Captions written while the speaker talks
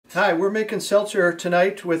Hi, we're making seltzer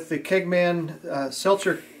tonight with the Kegman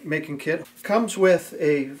seltzer making kit. Comes with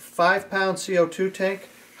a 5-pound CO2 tank,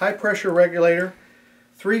 high pressure regulator,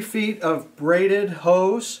 3 feet of braided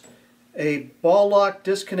hose, a ball lock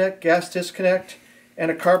disconnect, gas disconnect,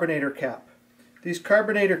 and a carbonator cap. These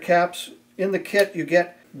carbonator caps, in the kit you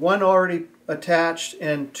get one already attached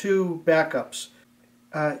and 2 backups.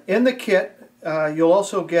 In the kit you'll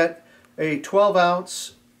also get a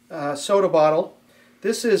 12-ounce soda bottle.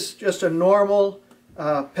 This is just a normal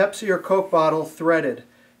Pepsi or Coke bottle threaded.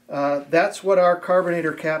 That's what our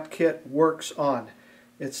carbonator cap kit works on.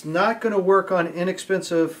 It's not going to work on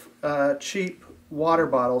inexpensive, cheap water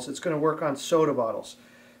bottles. It's going to work on soda bottles.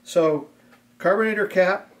 So, carbonator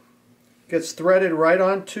cap gets threaded right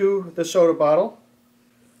onto the soda bottle.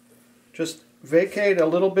 Just vacate a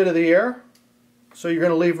little bit of the air, so you're going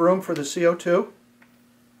to leave room for the CO2.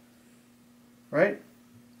 Right?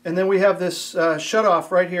 And then we have this shutoff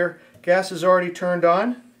right here. Gas is already turned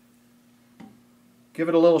on. Give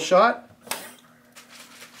it a little shot.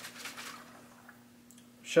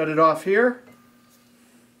 Shut it off here.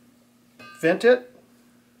 Vent it.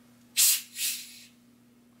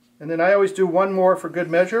 And then I always do one more for good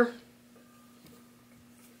measure.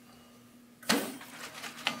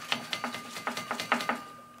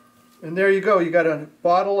 And there you go. You got a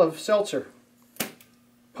bottle of seltzer.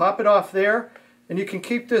 Pop it off there. And you can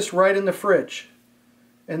keep this right in the fridge.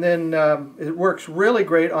 And then it works really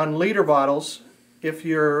great on liter bottles. If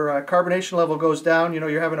your carbonation level goes down, you know,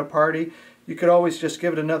 you're having a party, you could always just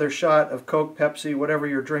give it another shot of Coke, Pepsi, whatever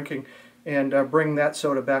you're drinking, and bring that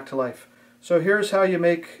soda back to life. So here's how you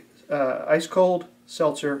make ice-cold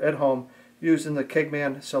seltzer at home using the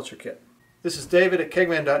Kegman Seltzer Kit. This is David at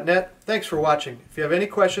kegman.net. Thanks for watching. If you have any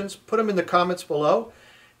questions, put them in the comments below.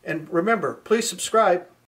 And remember, please subscribe.